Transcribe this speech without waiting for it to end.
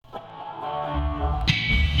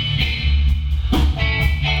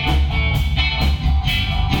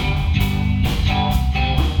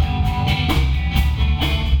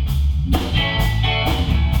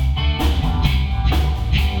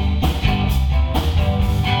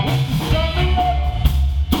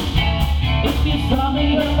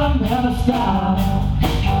never stop.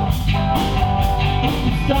 If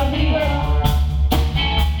you start me up,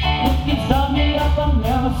 if you start me up, I'll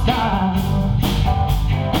never stop.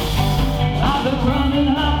 I've been running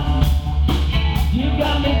hot, you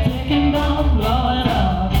got me taking down, blowing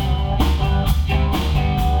up.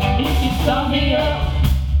 If you start me up,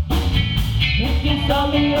 if you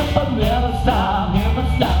start me up, I'll never stop, never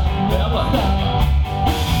stop, never stop.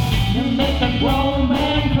 You make a grown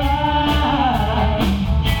man cry.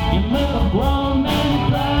 You make a grown man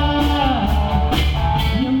cry.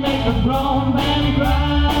 You make a grown man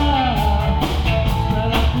cry.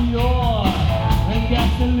 Spread out the oil and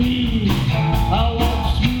gasoline. I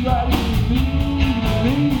watch you right in the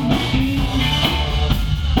lean machine.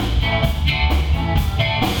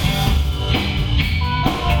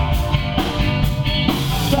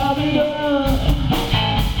 Start it up.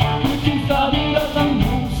 You can start it up and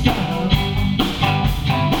won't stop.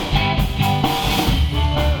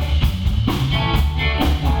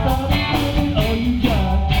 Start it up. Oh, you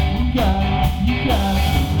got it, you got it, you got it.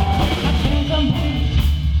 I think I'm here.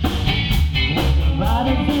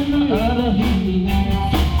 Riding in the other heat.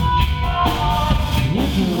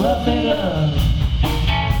 If you rough it up,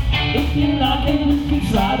 if you like it, you can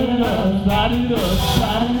slide it up, slide it up,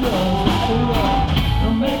 slide it up, slide it up.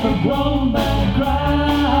 Don't make a grown man cry.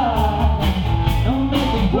 Don't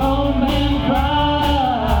make a grown man cry.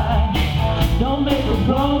 Don't make a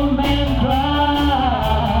grown man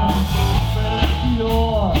cry.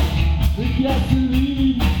 You're the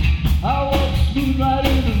gasoline. I walk smooth right in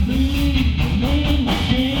the lean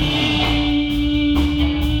machine.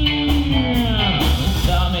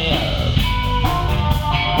 Start me up.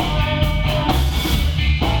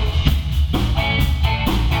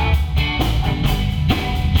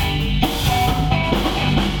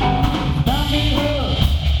 Start me up.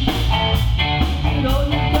 You know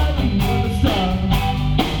you got to never stop.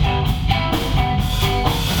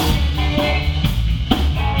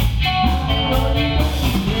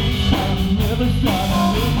 Never stop,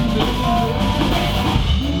 never stop.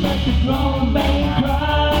 You make a grown man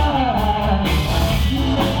cry. You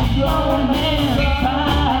make a grown man cry.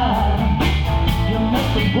 You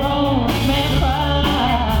make a grown man cry.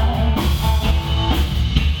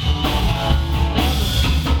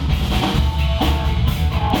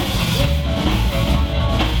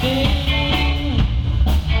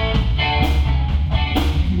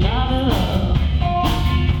 Light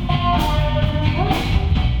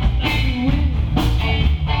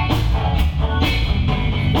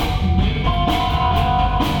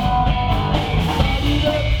it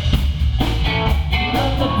up.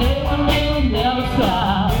 That's the day when we'll never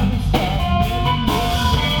stop.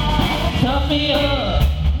 Turn me up.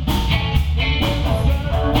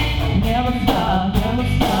 Never stop, never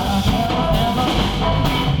stop, never, never.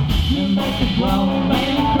 You make it grow